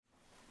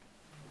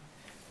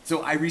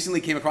So I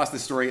recently came across the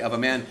story of a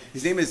man.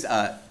 His name is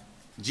Jia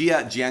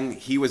Jiang.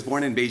 He was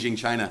born in Beijing,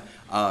 China,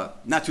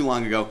 not too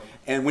long ago.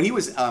 And when he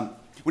was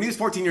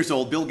 14 years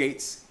old, Bill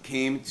Gates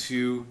came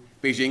to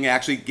Beijing and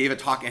actually gave a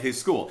talk at his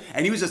school.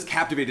 And he was just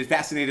captivated,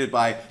 fascinated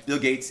by Bill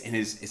Gates and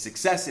his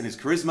success and his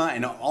charisma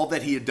and all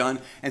that he had done.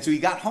 And so he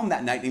got home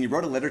that night and he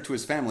wrote a letter to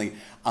his family.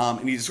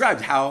 And he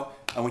described how,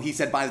 when he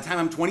said, by the time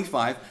I'm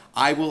 25,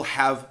 I will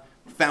have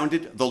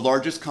founded the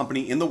largest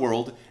company in the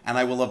world and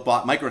I will have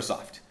bought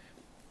Microsoft.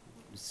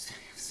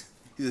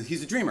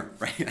 He's a dreamer,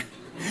 right?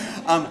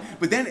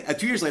 But then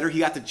 2 years later, he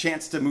got the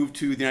chance to move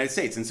to the United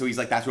States. And so he's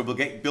like, that's where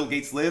Bill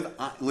Gates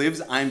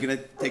lives. I'm going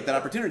to take that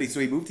opportunity. So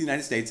he moved to the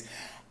United States.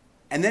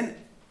 And then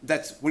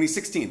that's when he's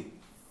 16.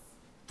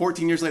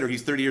 14 years later,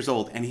 he's 30 years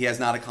old, and he has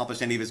not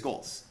accomplished any of his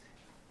goals.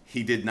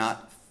 He did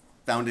not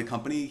found a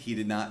company. He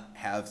did not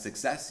have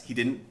success. He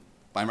didn't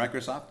buy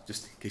Microsoft,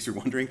 just in case you're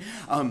wondering.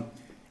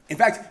 In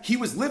fact, he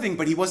was living,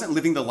 but he wasn't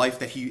living the life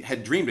that he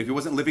had dreamed of. He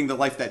wasn't living the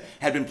life that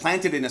had been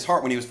planted in his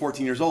heart when he was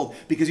 14 years old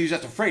because he was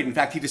just afraid. In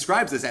fact, he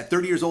describes this. At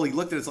 30 years old, he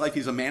looked at his life.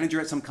 He's a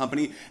manager at some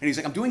company, and he's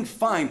like, I'm doing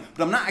fine,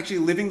 but I'm not actually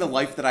living the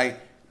life that I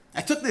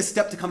took this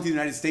step to come to the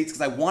United States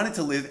because I wanted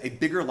to live a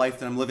bigger life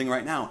than I'm living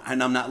right now,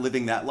 and I'm not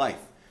living that life.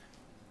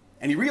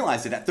 And he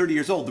realized it at 30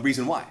 years old, the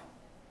reason why.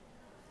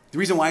 The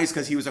reason why is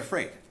because he was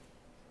afraid.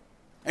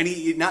 And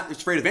he not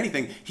afraid of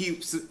anything.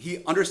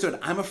 He understood,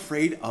 I'm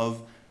afraid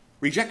of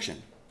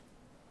rejection.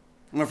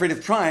 I'm afraid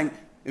of trying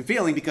and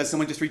failing because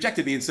someone just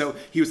rejected me. And so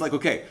he was like,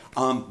 okay,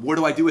 what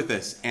do I do with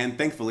this? And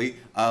thankfully,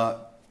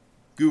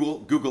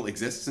 Google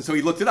exists. And so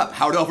he looked it up,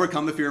 how to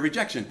overcome the fear of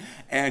rejection.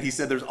 And he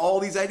said there's all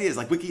these ideas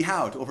like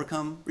WikiHow to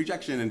overcome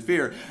rejection and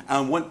fear.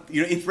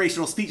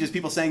 Inspirational speeches,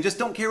 people saying, just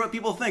don't care what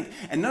people think.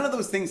 And none of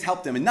those things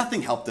helped him, and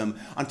nothing helped him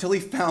until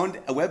he found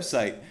a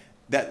website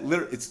that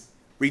it's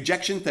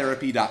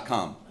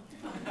rejectiontherapy.com.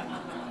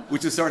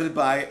 which was started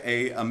by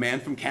a man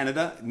from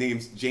Canada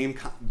named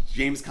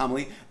James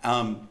Comely.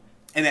 And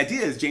the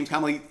idea is James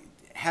Comely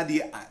had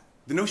the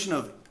notion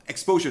of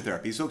exposure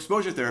therapy. So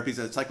exposure therapy is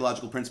a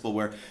psychological principle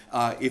where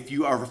if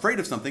you are afraid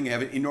of something, you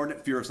have an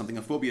inordinate fear of something,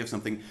 a phobia of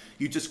something,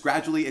 you just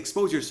gradually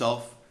expose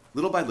yourself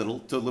little by little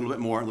to a little bit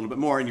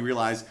more, and you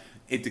realize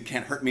it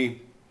can't hurt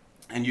me,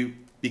 and you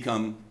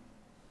become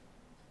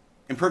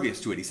impervious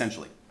to it,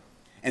 essentially.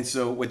 And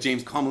so what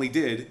James Comely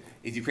did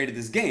is he created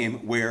this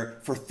game where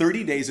for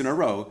 30 days in a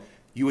row,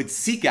 you would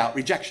seek out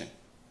rejection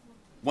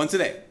once a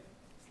day.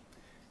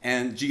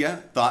 And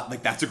Jia thought,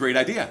 like, that's a great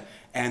idea.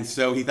 And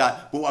so he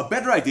thought, well, a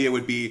better idea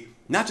would be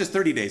not just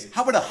 30 days,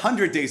 how about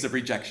 100 days of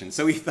rejection?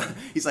 So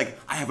he's like,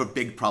 I have a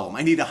big problem.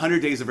 I need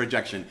 100 days of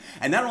rejection.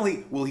 And not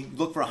only will he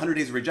look for 100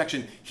 days of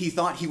rejection, he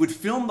thought he would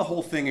film the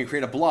whole thing and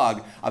create a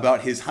blog about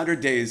his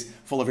 100 days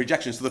full of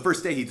rejection. So the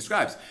first day he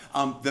describes,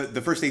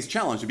 the first day's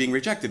challenge of being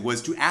rejected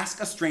was to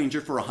ask a stranger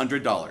for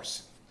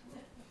 $100.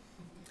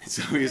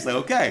 So he's like,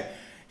 okay.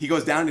 He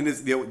goes down in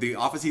the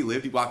office he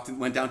lived. He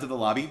went down to the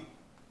lobby.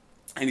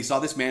 And he saw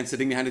this man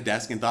sitting behind a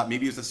desk and thought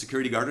maybe he was a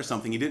security guard or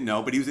something. He didn't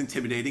know, but he was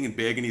intimidating and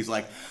big. And he's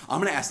like, I'm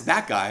going to ask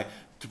that guy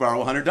to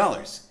borrow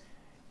 $100.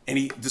 And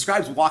he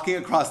describes walking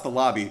across the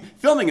lobby,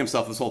 filming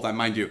himself this whole time,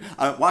 mind you,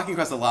 walking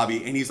across the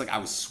lobby. And he's like, I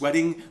was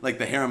sweating, like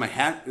the hair on my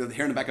hat, the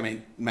hair in the back of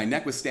my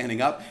neck was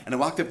standing up. And I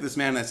walked up to this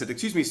man and I said,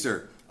 excuse me,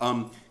 sir,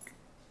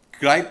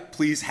 could I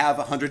please have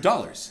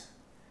 $100?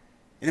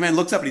 And the man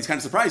looks up and he's kind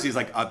of surprised. He's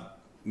like,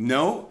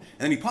 no. And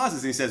then he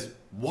pauses and he says,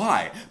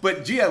 why?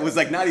 But Jia was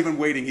like not even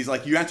waiting. He's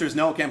like, your answer is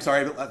no. Okay, I'm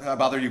sorry I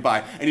bothered you.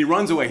 Bye. And he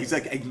runs away. He's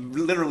like, I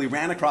literally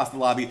ran across the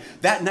lobby.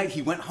 That night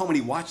he went home and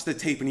he watched the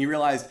tape and he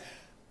realized,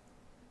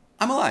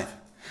 I'm alive.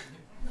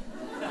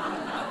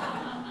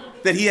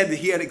 That he had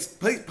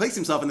placed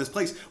himself in this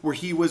place where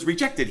he was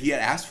rejected. He had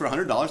asked for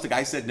 $100. The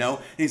guy said no.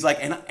 And he's like,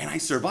 and I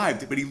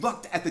survived. But he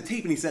looked at the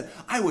tape and he said,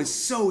 I was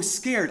so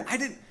scared. I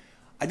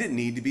didn't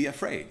need to be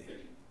afraid.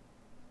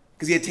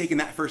 Because he had taken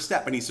that first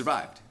step and he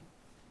survived.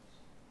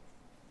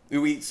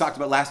 We talked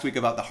about last week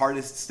about the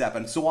hardest step,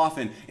 and so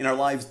often in our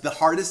lives, the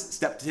hardest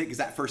step to take is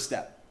that first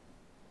step.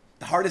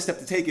 The hardest step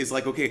to take is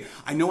like, okay,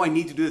 I know I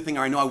need to do the thing,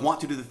 or I know I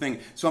want to do the thing,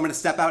 so I'm going to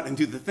step out and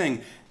do the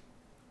thing.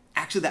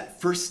 Actually, that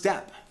first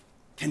step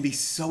can be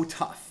so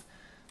tough.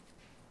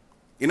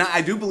 And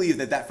I do believe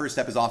that first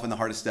step is often the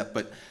hardest step,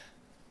 but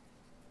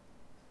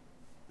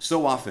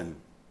so often,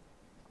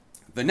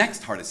 the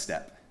next hardest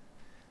step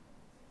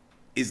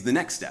is the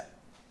next step.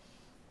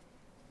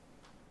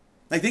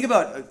 Like, think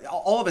about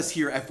all of us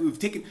here, we've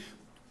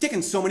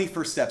taken so many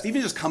first steps,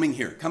 even just coming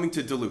here, coming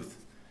to Duluth,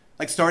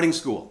 like starting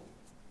school.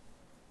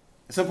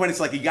 At some point, it's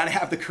like you got to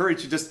have the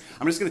courage to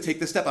I'm just going to take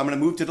this step. I'm going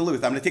to move to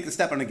Duluth. I'm going to take the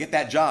step. I'm going to get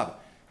that job.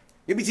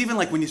 Maybe it's even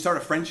like when you start a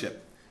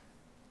friendship.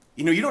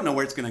 You know, you don't know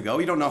where it's going to go.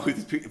 You don't know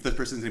if this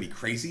person's going to be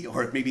crazy,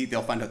 or if maybe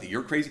they'll find out that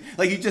you're crazy.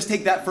 Like, you just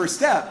take that first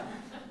step,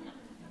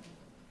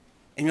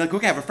 and you're like,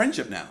 okay, I have a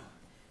friendship now.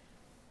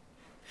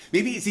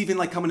 Maybe it's even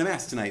like coming to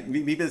Mass tonight.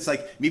 Maybe it's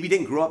like, maybe you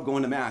didn't grow up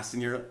going to Mass,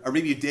 or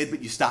maybe you did,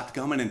 but you stopped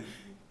coming and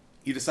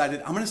you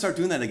decided, I'm going to start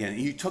doing that again.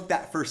 And you took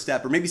that first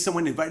step. Or maybe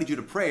someone invited you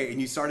to pray and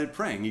you started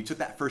praying. You took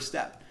that first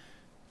step.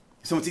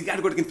 Someone said, you got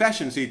to go to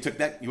confession. So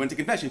you went to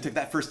confession, took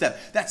that first step.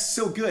 That's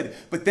so good.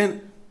 But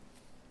then,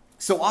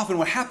 so often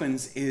what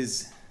happens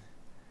is,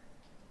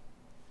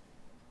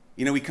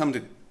 we come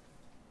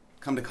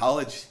to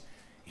college.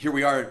 Here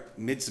we are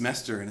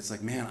mid-semester, and it's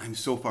like, man, I'm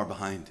so far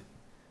behind.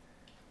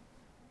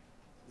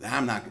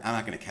 I'm not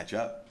going to catch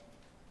up.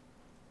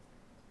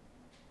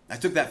 I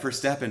took that first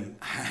step, and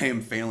I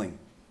am failing.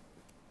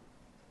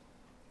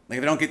 Like,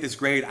 if I don't get this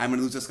grade, I'm going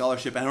to lose a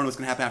scholarship. I don't know what's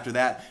going to happen after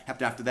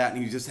that.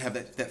 And you just have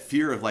that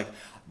fear of, like,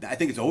 I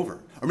think it's over.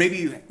 Or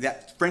maybe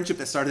that friendship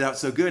that started out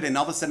so good, and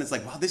all of a sudden it's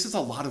like, wow, this is a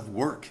lot of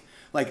work.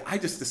 Like, I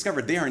just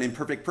discovered they are an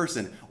imperfect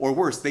person. Or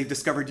worse, they've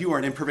discovered you are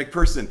an imperfect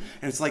person.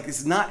 And it's like,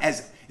 it's not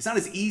as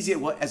easy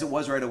as it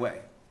was right away.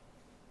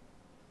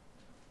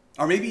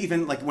 Or maybe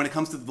even, like, when it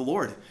comes to the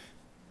Lord.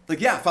 Like,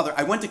 yeah, Father,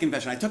 I went to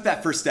confession. I took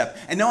that first step.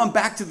 And now I'm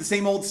back to the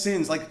same old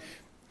sins. Like,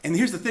 and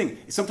here's the thing.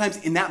 Sometimes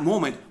in that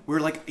moment, we're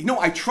like,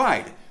 I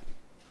tried.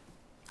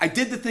 I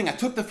did the thing. I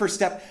took the first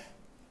step.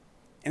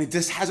 And it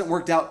just hasn't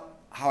worked out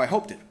how I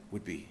hoped it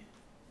would be.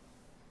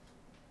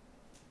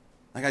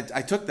 Like,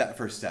 I took that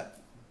first step.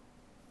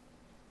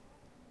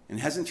 And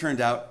it hasn't turned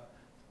out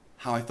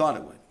how I thought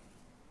it would.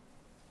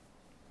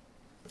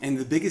 And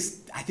the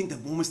biggest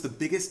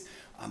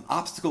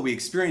obstacle we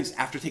experience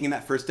after taking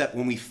that first step,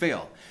 when we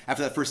fail,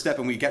 after that first step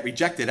and we get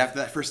rejected, after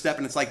that first step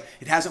and it's like,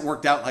 it hasn't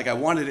worked out like I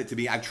wanted it to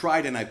be, I've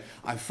tried and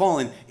I've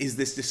fallen, is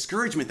this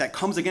discouragement that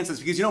comes against us.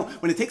 Because,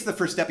 when it takes the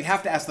first step, you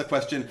have to ask the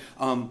question,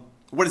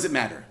 what does it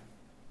matter?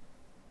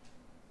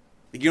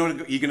 You're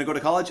going to go to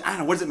college? I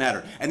don't know, what does it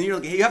matter? And then you're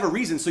like, hey, you have a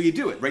reason, so you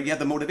do it, right? You have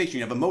the motivation,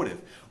 you have a motive.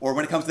 Or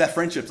when it comes to that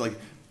friendship, it's like,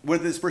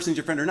 whether this person's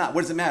your friend or not,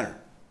 what does it matter?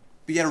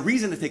 But you had a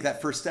reason to take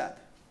that first step.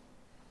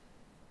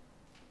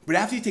 But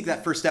after you take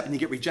that first step and you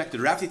get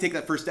rejected, or after you take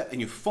that first step and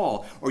you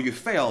fall or you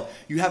fail,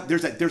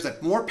 there's a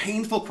more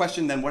painful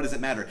question than what does it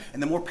matter?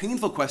 And the more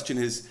painful question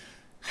is,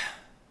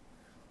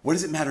 what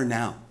does it matter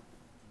now?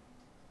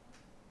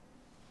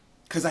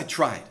 Because I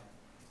tried.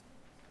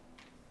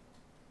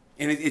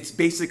 And it's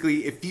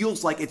basically, it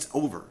feels like it's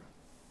over.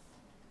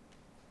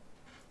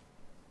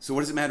 So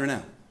what does it matter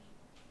now?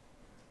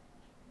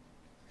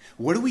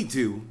 What do we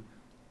do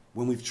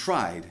when we've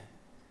tried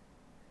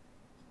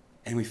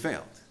and we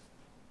failed?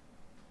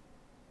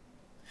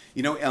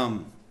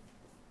 The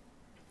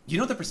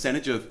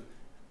percentage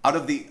out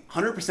of the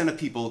 100% of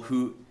people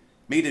who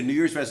made a New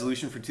Year's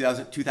resolution for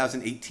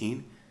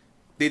 2018,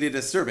 they did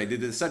a survey, they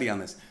did a study on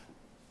this.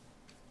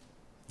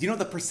 Do you know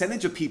the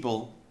percentage of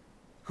people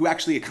who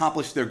actually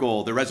accomplished their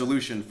goal, their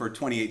resolution for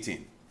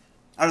 2018?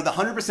 Out of the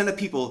 100% of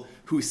people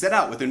who set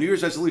out with their New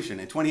Year's resolution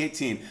in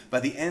 2018, by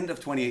the end of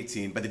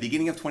 2018, by the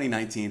beginning of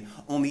 2019,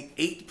 only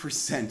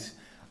 8%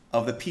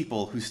 of the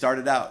people who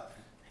started out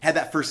had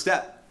that first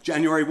step.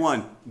 January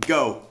 1,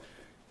 go.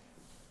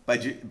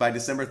 By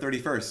December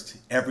 31st,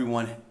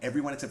 everyone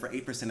except for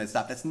 8% had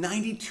stopped. That's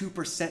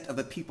 92% of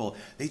the people.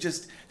 They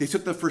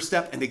took the first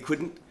step and they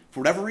couldn't, for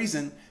whatever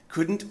reason,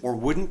 couldn't or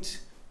wouldn't.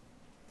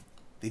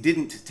 They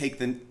didn't take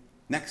the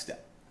next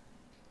step.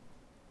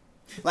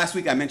 Last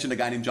week I mentioned a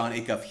guy named Jon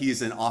Acuff. He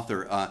is an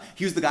author.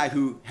 He was the guy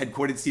who had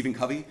quoted Stephen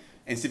Covey.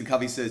 And Stephen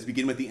Covey says,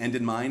 begin with the end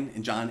in mind.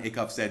 And Jon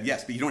Acuff said,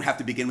 yes, but you don't have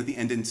to begin with the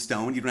end in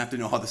stone. You don't have to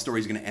know how the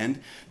story is going to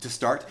end to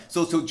start.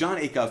 So Jon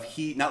Acuff,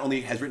 he not only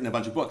has written a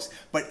bunch of books,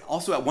 but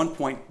also at one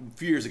point, a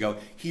few years ago,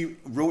 he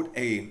wrote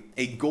a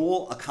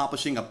goal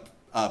accomplishing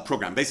a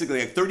program.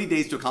 Basically, like 30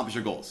 days to accomplish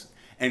your goals.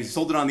 And he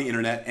sold it on the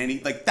internet.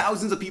 And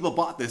thousands of people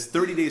bought this,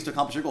 30 days to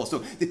accomplish your goals. So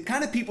the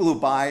kind of people who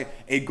buy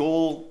a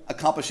goal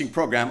accomplishing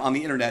program on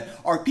the internet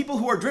are people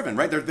who are driven,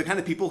 right? They're the kind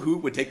of people who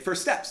would take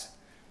first steps.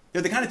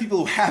 They're the kind of people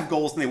who have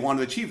goals and they want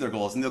to achieve their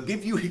goals, and they'll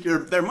give you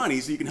their money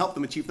so you can help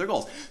them achieve their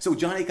goals. So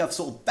Jon Acuff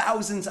sold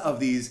thousands of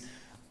these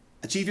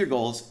achieve your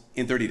goals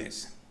in 30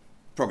 days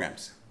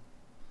programs.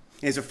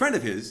 And there's a friend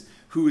of his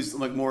who's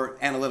like more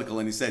analytical,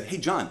 and he said, hey,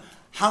 John,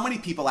 how many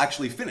people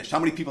actually finished? How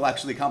many people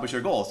actually accomplish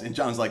their goals? And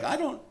John's like, I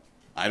don't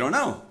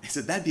know. He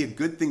said, that'd be a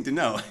good thing to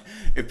know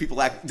if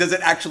people does it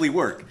actually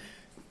work?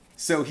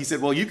 So he said,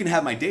 well, you can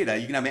have my data,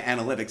 you can have my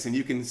analytics, and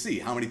you can see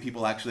how many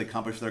people actually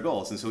accomplish their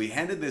goals. And so he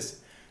handed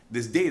this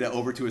data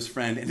over to his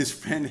friend, and his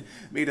friend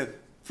made a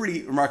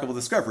pretty remarkable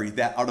discovery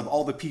that out of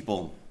all the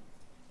people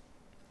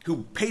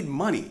who paid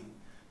money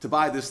to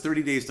buy this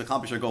 30 days to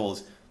accomplish their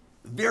goals,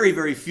 very,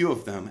 very few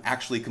of them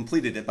actually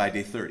completed it by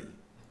day 30.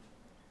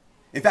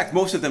 In fact,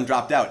 most of them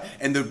dropped out.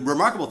 And the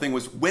remarkable thing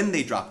was when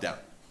they dropped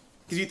out.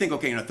 Because you think,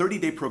 okay, in a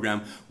 30-day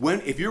program,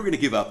 if you were going to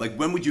give up, like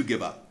when would you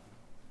give up?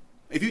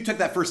 If you took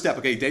that first step,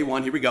 okay, day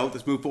 1, here we go,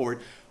 let's move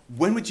forward.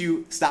 When would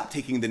you stop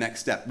taking the next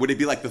step? Would it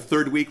be like the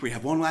third week where you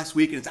have one last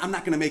week and it's, I'm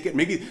not going to make it?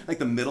 Maybe like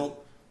the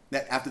middle,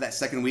 after that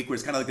second week where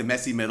it's kind of like the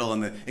messy middle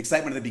and the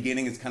excitement at the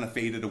beginning is kind of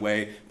faded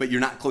away, but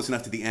you're not close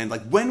enough to the end.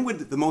 Like when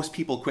would the most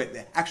people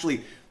quit?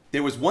 Actually,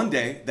 there was one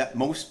day that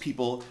most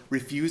people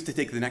refused to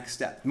take the next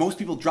step. Most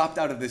people dropped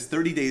out of this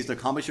 30 days to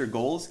accomplish your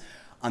goals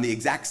on the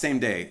exact same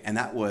day, and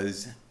that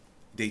was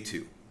day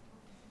 2.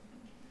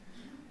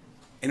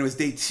 And it was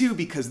day 2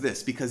 because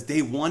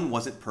day 1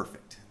 wasn't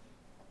perfect.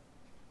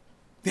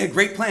 They had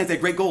great plans, they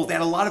had great goals, they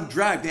had a lot of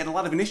drive, they had a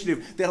lot of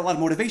initiative, they had a lot of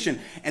motivation,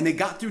 and they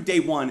got through day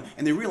one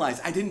and they realized,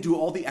 I didn't do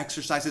all the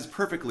exercises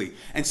perfectly.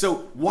 And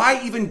so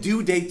why even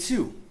do day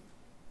two?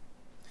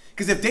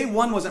 Because if day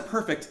one wasn't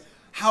perfect,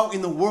 how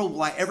in the world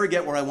will I ever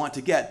get where I want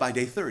to get by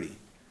day 30?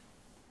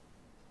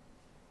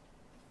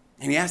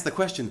 And he asked the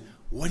question,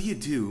 what do you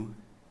do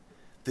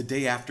the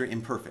day after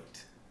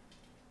imperfect?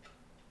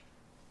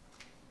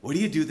 What do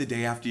you do the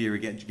day after you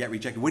get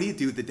rejected? What do you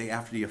do the day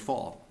after you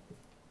fall?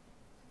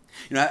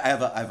 You know, I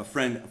have a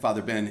friend,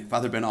 Father Ben.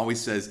 Father Ben always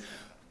says,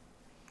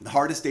 the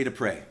hardest day to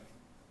pray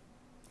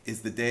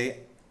is the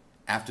day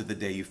after the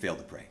day you fail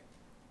to pray.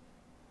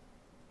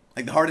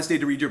 Like the hardest day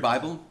to read your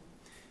Bible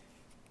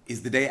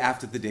is the day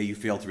after the day you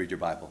fail to read your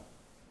Bible.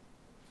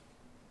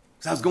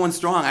 Because I was going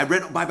strong. I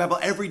read my Bible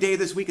every day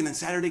this week, and then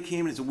Saturday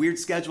came, and it's a weird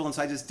schedule, and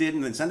so I just did,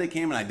 and then Sunday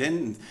came, and I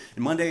didn't,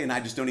 and Monday, and I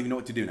just don't even know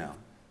what to do now.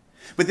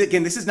 But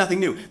again, this is nothing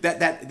new.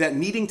 That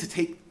needing to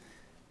take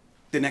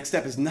the next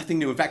step is nothing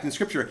new. In fact, in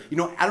Scripture, you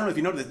know, I don't know if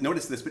you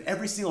noticed this, but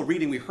every single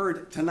reading we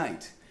heard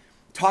tonight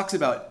talks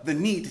about the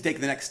need to take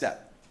the next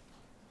step.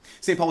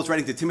 St. Paul was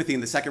writing to Timothy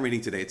in the second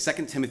reading today. It's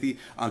 2 Timothy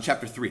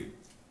chapter 3.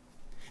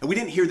 And we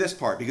didn't hear this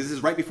part because this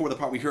is right before the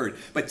part we heard.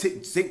 But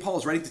St. Paul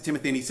is writing to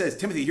Timothy and he says,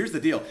 Timothy, here's the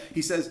deal.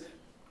 He says,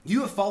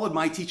 you have followed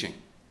my teaching.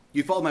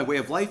 You followed my way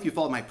of life. You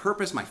followed my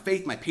purpose, my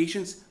faith, my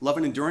patience, love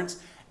and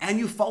endurance. And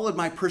you followed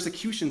my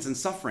persecutions and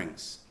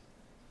sufferings.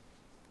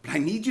 But I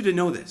need you to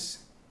know this.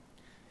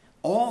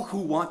 All who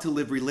want to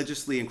live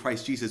religiously in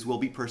Christ Jesus will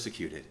be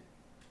persecuted.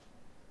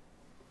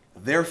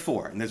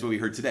 Therefore, and that's what we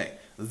heard today,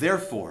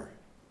 therefore,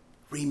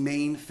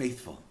 remain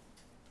faithful.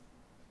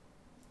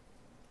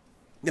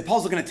 Now,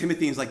 Paul's looking at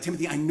Timothy and he's like,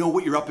 Timothy, I know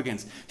what you're up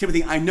against.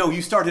 Timothy, I know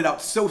you started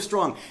out so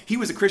strong. He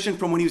was a Christian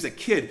from when he was a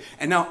kid.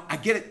 And now I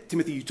get it,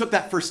 Timothy, you took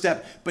that first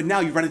step, but now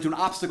you run into an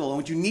obstacle. And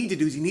what you need to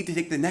do is you need to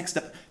take the next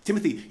step.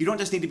 Timothy, you don't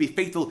just need to be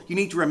faithful. You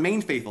need to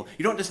remain faithful.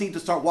 You don't just need to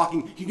start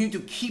walking. You need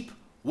to keep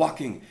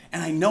walking.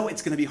 And I know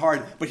it's going to be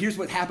hard, but here's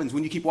what happens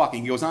when you keep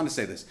walking. He goes on to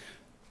say this.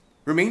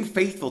 Remain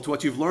faithful to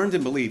what you've learned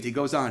and believed. He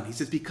goes on. He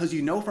says, because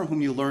you know from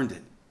whom you learned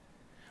it.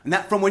 And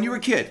that from when you were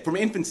a kid, from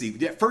infancy,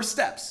 the first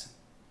steps.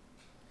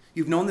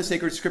 You've known the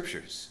sacred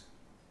scriptures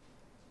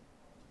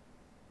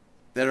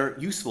that are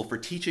useful for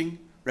teaching,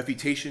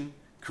 refutation,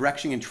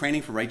 correction, and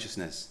training for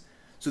righteousness,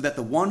 so that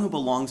the one who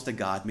belongs to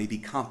God may be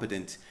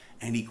competent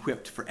and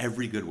equipped for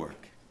every good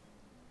work.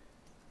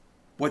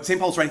 What St.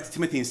 Paul's writing to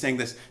Timothy and saying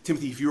this,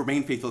 Timothy, if you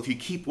remain faithful, if you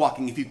keep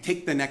walking, if you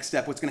take the next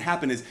step, what's going to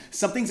happen is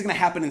something's going to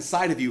happen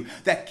inside of you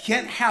that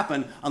can't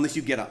happen unless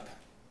you get up.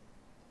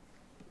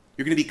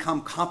 You're going to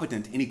become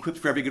competent and equipped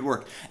for every good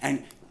work.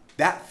 And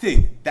that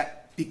thing, that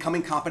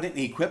becoming competent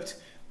and equipped,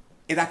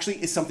 it actually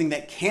is something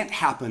that can't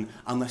happen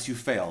unless you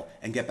fail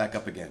and get back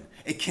up again.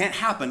 It can't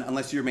happen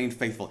unless you remain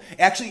faithful.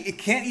 Actually, it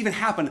can't even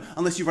happen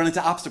unless you run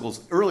into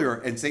obstacles.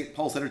 Earlier in St.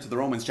 Paul's letter to the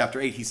Romans,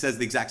 chapter 8, he says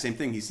the exact same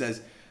thing. He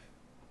says,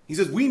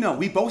 we know,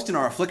 we boast in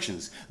our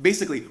afflictions.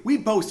 Basically, we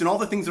boast in all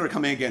the things that are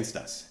coming against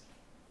us.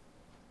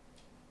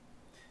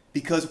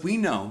 Because we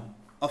know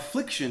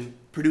affliction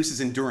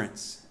produces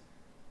endurance.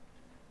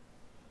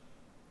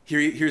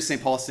 Here's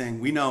St. Paul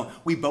saying, we know,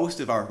 we boast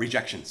of our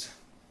rejections.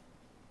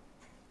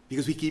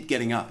 Because we keep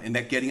getting up, and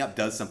that getting up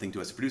does something to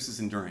us. It produces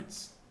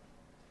endurance.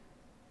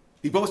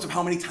 We boast of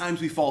how many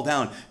times we fall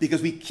down,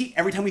 because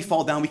every time we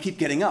fall down, we keep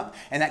getting up,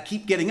 and that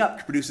keep getting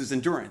up produces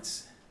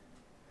endurance.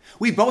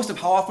 We boast of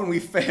how often we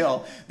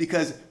fail,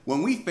 because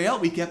when we fail,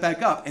 we get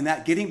back up, and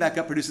that getting back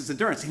up produces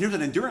endurance. And here's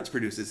what endurance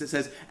produces. It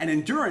says, and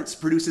endurance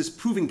produces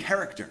proven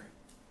character.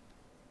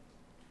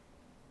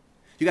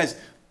 You guys,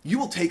 you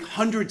will take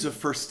hundreds of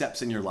first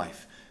steps in your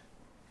life.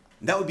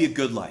 That would be a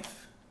good life.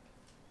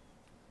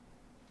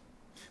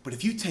 But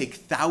if you take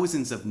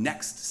thousands of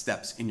next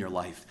steps in your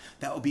life,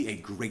 that will be a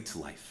great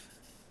life.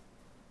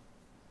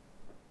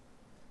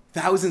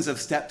 Thousands of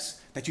steps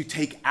that you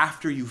take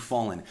after you've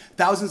fallen.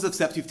 Thousands of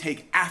steps you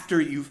take after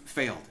you've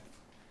failed.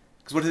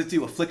 Because what does it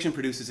do? Affliction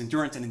produces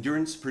endurance, and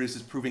endurance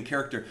produces proven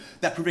character.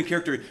 That proven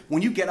character,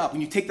 when you get up,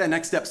 when you take that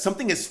next step,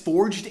 something is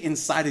forged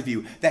inside of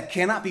you that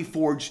cannot be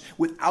forged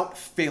without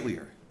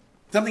failure.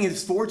 Something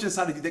is forged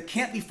inside of you that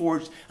can't be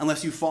forged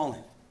unless you've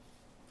fallen.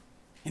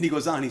 And he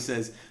goes on, he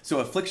says, so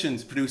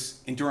afflictions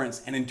produce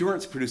endurance, and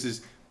endurance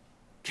produces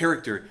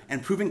character,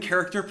 and proven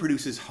character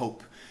produces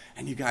hope.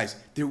 And you guys,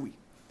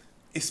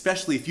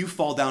 especially if you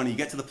fall down and you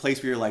get to the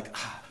place where you're like,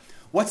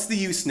 what's the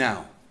use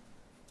now?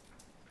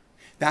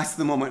 That's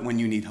the moment when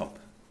you need hope.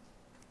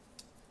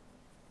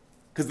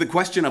 Because the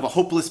question of a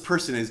hopeless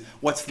person is,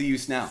 what's the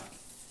use now?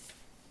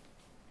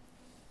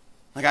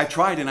 Like, I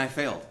tried and I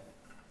failed.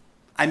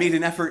 I made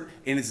an effort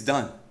and it's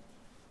done.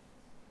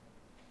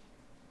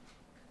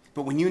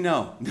 But when you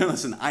know,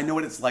 listen, I know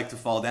what it's like to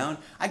fall down,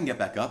 I can get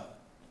back up.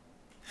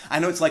 I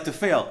know it's like to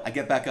fail, I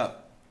get back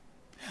up.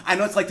 I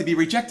know it's like to be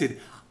rejected.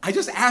 I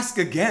just ask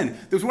again.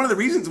 There's one of the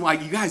reasons why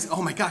you guys,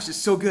 oh my gosh, it's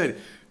so good.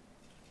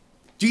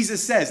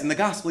 Jesus says, in the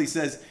gospel, it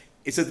says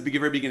at the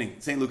very beginning,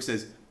 St. Luke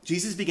says,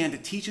 Jesus began to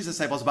teach his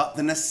disciples about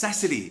the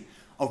necessity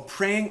of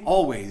praying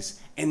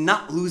always and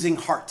not losing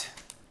heart.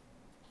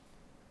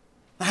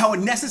 How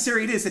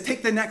necessary it is to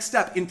take the next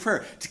step in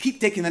prayer, to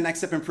keep taking the next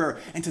step in prayer,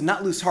 and to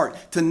not lose heart,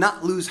 to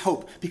not lose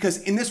hope. Because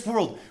in this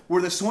world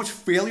where there's so much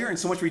failure and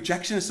so much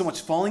rejection and so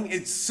much falling,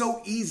 it's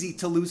so easy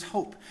to lose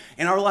hope.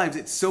 In our lives,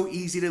 it's so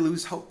easy to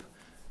lose hope.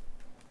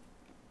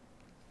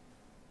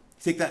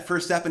 Take that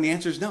first step and the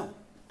answer is no.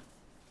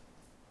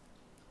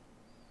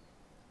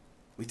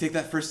 We take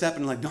that first step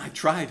and like, no, I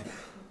tried.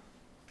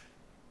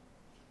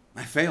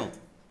 I failed.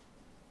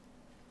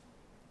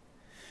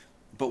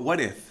 But what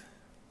if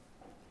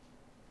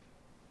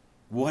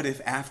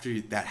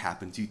after that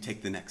happens, you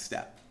take the next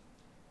step?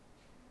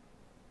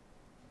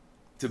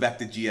 So back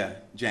to Jia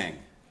Jiang.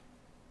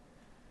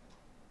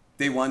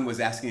 Day one was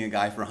asking a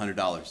guy for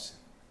 $100.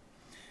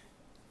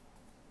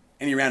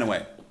 And he ran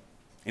away.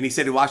 And he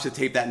said he watched the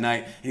tape that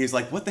night, and he's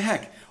like, what the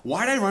heck?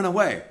 Why did I run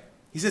away?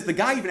 He says, the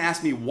guy even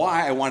asked me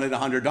why I wanted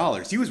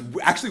 $100. He was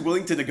actually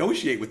willing to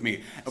negotiate with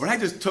me. But I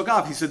just took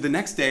off. He said, the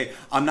next day,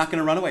 I'm not going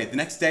to run away. The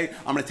next day,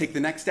 I'm going to take the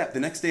next step. The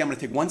next day, I'm going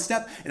to take one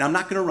step, and I'm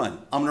not going to run.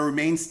 I'm going to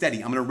remain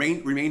steady. I'm going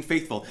to remain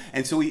faithful.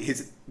 And so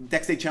his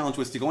next day challenge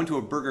was to go into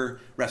a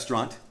burger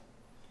restaurant,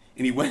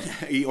 and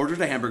he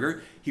ordered a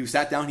hamburger. He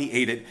sat down, he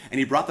ate it, and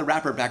he brought the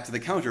wrapper back to the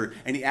counter,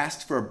 and he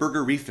asked for a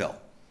burger refill.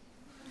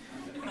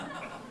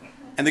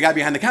 And the guy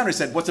behind the counter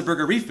said, what's a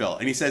burger refill?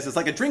 And he says, it's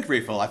like a drink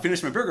refill. I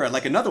finished my burger. I'd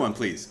like another one,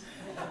 please.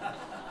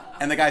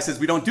 And the guy says,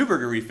 we don't do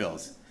burger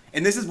refills.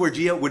 And this is where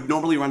Jia would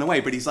normally run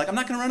away. But he's like, I'm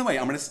not going to run away.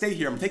 I'm going to stay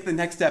here. I'm going to take the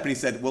next step. And he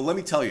said, well, let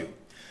me tell you,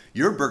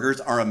 your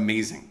burgers are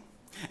amazing.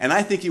 And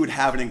I think you would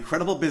have an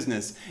incredible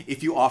business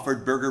if you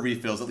offered burger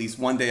refills at least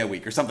one day a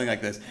week or something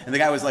like this. And the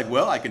guy was like,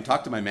 well, I can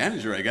talk to my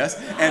manager, I guess.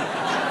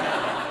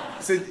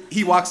 And so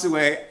he walks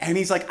away and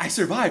he's like, I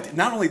survived.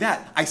 Not only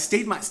that, I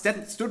stood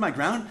my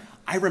ground.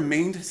 I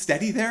remained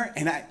steady there,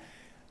 and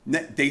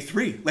day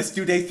three, let's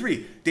do day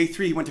three. Day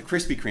three, he went to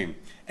Krispy Kreme,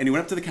 and he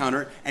went up to the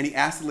counter, and he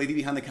asked the lady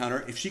behind the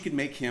counter if she could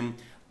make him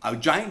a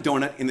giant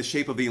donut in the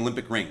shape of the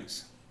Olympic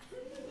rings.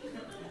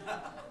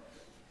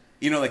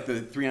 You know, like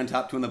the 3 on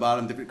top, 2 on the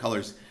bottom, different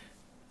colors.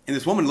 And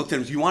this woman looked at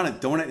him, do you want a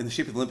donut in the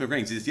shape of the Olympic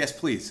rings? He says, yes,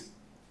 please.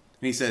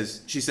 And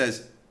she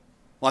says,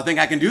 well, I think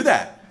I can do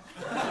that.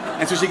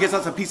 And so she gets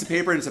out a piece of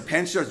paper and it's a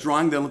pen. She starts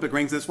drawing the Olympic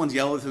rings. This one's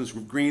yellow, this one's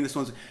green, this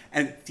one's...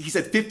 And he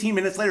said 15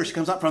 minutes later, she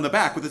comes up from the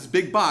back with this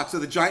big box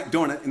with a giant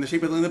donut in the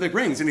shape of the Olympic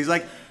rings. And he's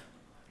like,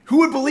 who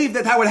would believe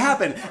that would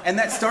happen? And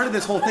that started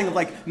this whole thing of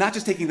like, not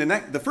just taking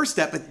the first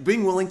step, but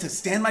being willing to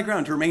stand my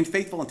ground, to remain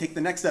faithful and take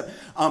the next step.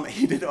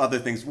 He did other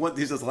things.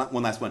 Here's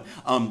one last one.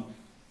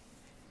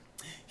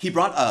 He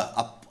brought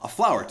a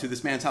flower to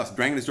this man's house,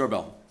 rang his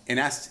doorbell, and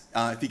asked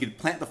if he could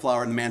plant the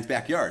flower in the man's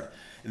backyard.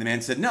 And the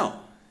man said no.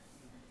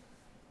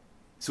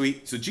 So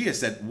Jia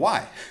said,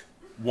 why?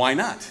 Why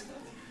not?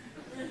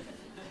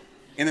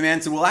 And the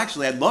man said, well,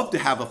 actually, I'd love to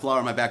have a flower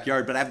in my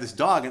backyard, but I have this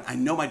dog, and I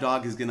know my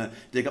dog is going to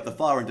dig up the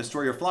flower and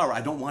destroy your flower.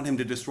 I don't want him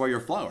to destroy your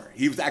flower.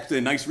 He was actually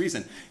a nice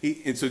reason.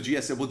 And so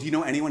Jia said, well, do you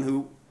know anyone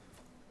who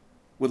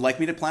would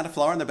like me to plant a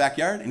flower in the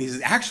backyard? And he says,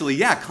 actually,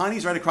 yeah,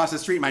 Connie's right across the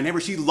street. My neighbor,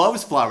 she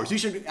loves flowers. You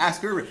should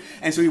ask her.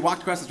 And so he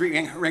walked across the street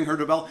and rang her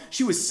doorbell.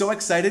 She was so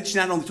excited. She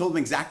not only told him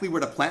exactly where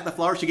to plant the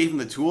flower, she gave him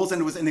the tools.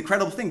 And it was an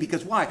incredible thing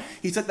because why?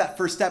 He took that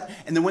first step.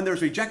 And then when there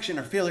was rejection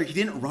or failure, he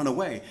didn't run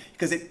away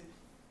because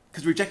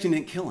rejection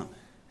didn't kill him.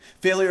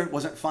 Failure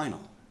wasn't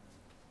final.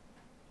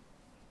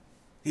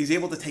 He's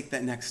able to take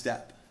that next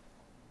step.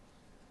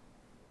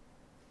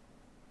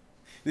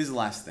 This is the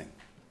last thing.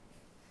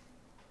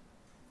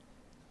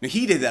 Now,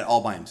 he did that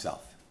all by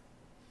himself.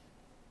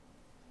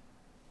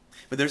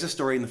 But there's a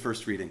story in the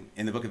first reading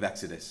in the book of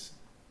Exodus.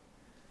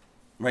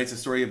 Right? It's a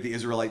story of the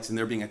Israelites and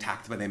they're being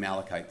attacked by the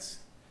Amalekites.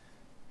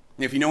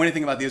 And if you know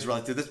anything about the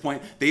Israelites, at this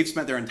point, they've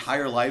spent their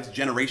entire lives,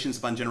 generations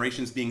upon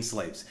generations, being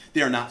slaves.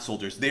 They are not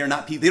soldiers. They are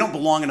not people. They don't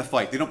belong in a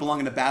fight. They don't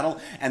belong in a battle.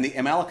 And the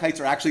Amalekites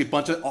are actually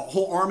a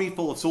whole army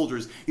full of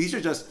soldiers. The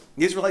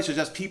Israelites are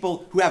just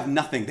people who have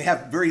nothing. They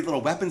have very little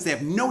weapons. They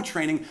have no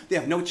training. They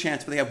have no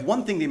chance. But they have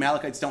one thing the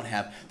Amalekites don't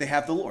have. They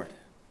have the Lord. And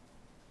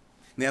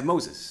they have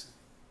Moses.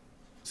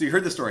 So you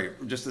heard the story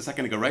just a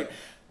second ago, right?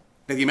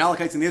 That the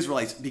Amalekites and the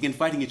Israelites began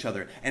fighting each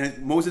other.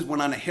 And Moses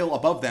went on a hill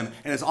above them.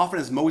 And as often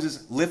as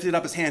Moses lifted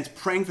up his hands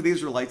praying for the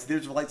Israelites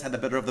had the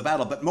better of the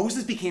battle. But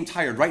Moses became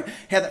tired, right?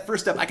 He had that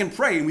first step. I can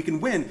pray and we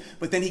can win.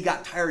 But then he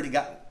got tired. He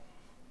got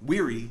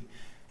weary.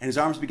 And his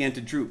arms began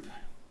to droop.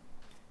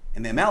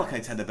 And the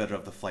Amalekites had the better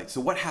of the fight.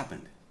 So what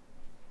happened?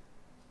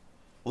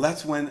 Well,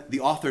 that's when the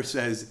author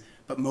says,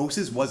 but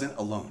Moses wasn't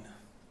alone.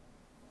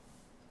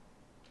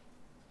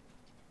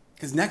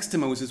 Because next to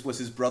Moses was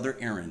his brother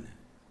Aaron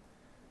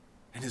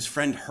and his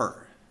friend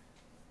Hur.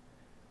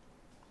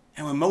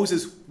 And when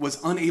Moses was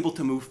unable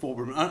to move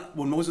forward,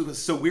 when Moses was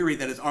so weary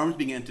that his arms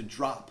began to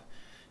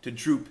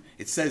droop,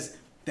 it says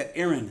that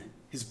Aaron,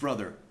 his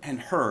brother, and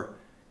Hur,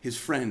 his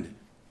friend,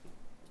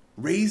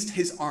 raised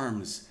his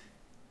arms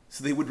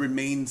so they would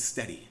remain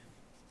steady.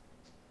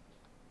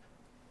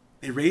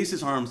 They raised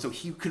his arms so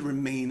he could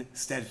remain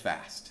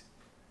steadfast.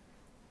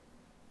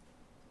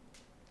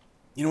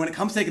 You know, when it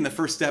comes to taking the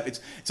first step,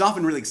 it's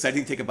often really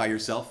exciting to take it by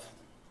yourself.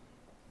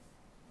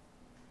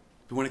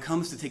 But when it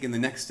comes to taking the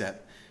next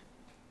step,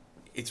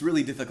 it's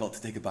really difficult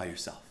to take it by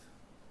yourself.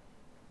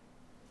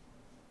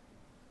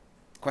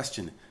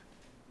 Question: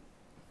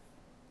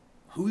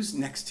 who's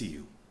next to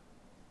you?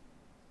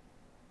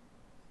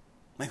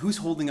 Like, who's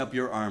holding up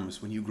your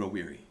arms when you grow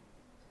weary?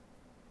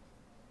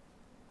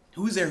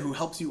 Who's there who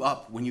helps you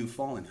up when you've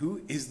fallen?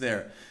 Who is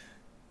there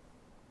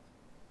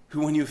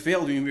who, when you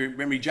failed, when you've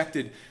been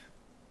rejected,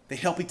 they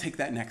help you take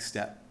that next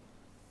step?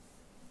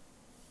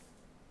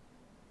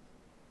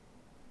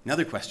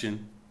 Another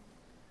question: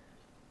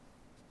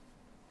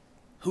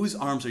 whose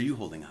arms are you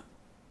holding up?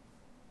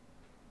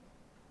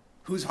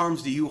 Whose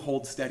arms do you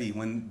hold steady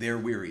when they're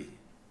weary?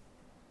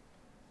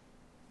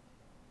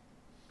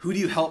 Who do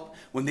you help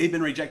when they've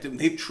been rejected, when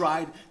they've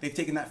tried, they've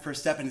taken that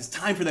first step, and it's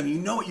time for them? You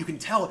know it, you can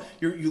tell,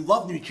 you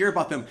love them, you care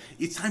about them.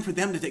 It's time for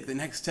them to take the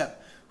next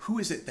step. Who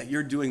is it that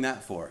you're doing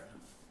that for?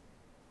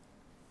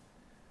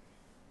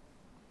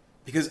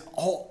 Because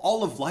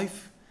all of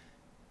life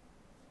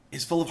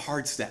is full of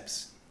hard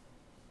steps.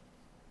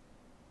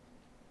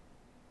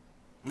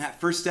 And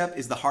that first step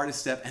is the hardest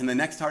step, and the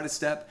next hardest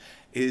step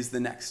is the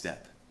next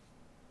step.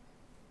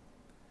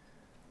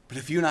 But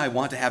if you and I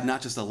want to have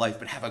not just a life,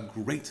 but have a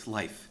great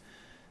life,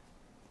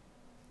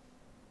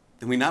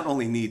 then we not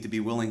only need to be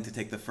willing to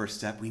take the first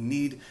step, we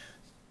need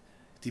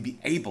to be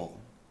able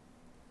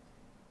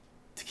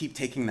to keep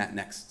taking that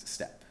next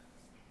step.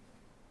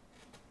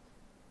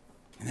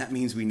 And that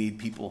means we need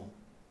people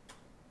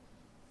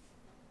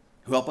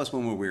who help us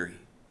when we're weary.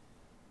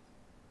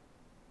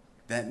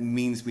 That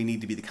means we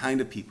need to be the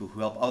kind of people who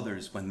help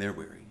others when they're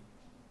weary.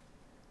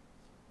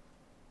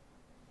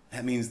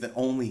 That means that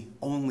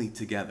only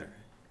together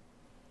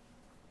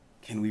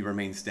can we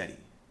remain steady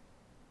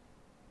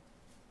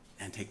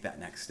and take that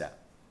next step.